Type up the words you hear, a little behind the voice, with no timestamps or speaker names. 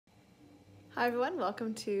Hi everyone,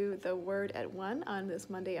 welcome to the Word at One on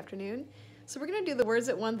this Monday afternoon. So we're going to do the Words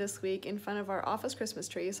at One this week in front of our office Christmas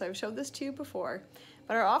tree. So I've showed this to you before,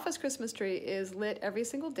 but our office Christmas tree is lit every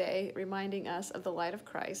single day, reminding us of the light of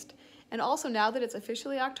Christ. And also now that it's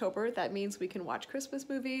officially October, that means we can watch Christmas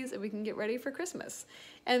movies and we can get ready for Christmas.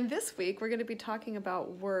 And this week we're going to be talking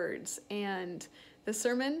about words, and the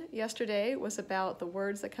sermon yesterday was about the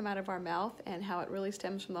words that come out of our mouth and how it really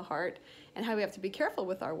stems from the heart and how we have to be careful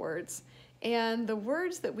with our words. And the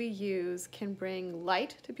words that we use can bring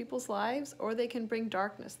light to people's lives, or they can bring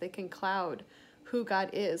darkness. They can cloud who God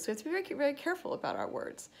is. So we have to be very, very careful about our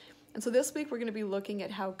words. And so this week we're going to be looking at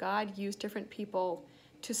how God used different people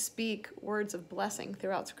to speak words of blessing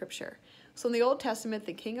throughout Scripture. So in the Old Testament,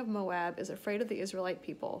 the king of Moab is afraid of the Israelite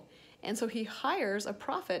people. And so he hires a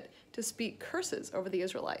prophet to speak curses over the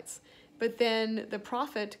Israelites. But then the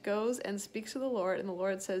prophet goes and speaks to the Lord, and the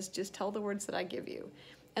Lord says, just tell the words that I give you.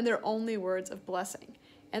 And they're only words of blessing.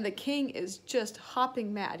 And the king is just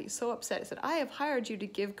hopping mad. He's so upset. He said, I have hired you to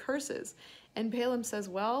give curses. And Balaam says,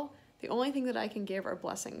 well, the only thing that I can give are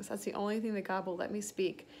blessings. That's the only thing that God will let me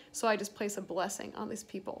speak. So I just place a blessing on these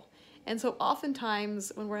people. And so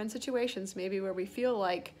oftentimes when we're in situations maybe where we feel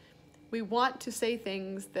like we want to say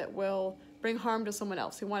things that will bring harm to someone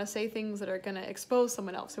else. We want to say things that are going to expose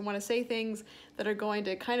someone else. We want to say things that are going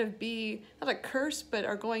to kind of be, not a curse, but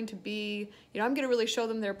are going to be, I'm going to really show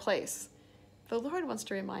them their place. The Lord wants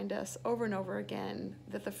to remind us over and over again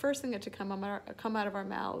that the first thing that should come out of our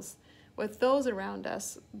mouths with those around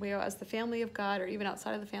us, as the family of God or even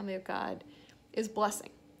outside of the family of God, is blessing.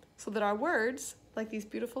 So that our words, like these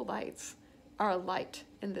beautiful lights, are a light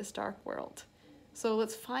in this dark world. So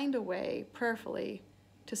let's find a way prayerfully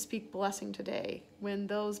to speak blessing today when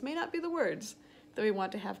those may not be the words that we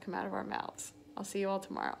want to have come out of our mouths. I'll see you all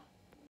tomorrow.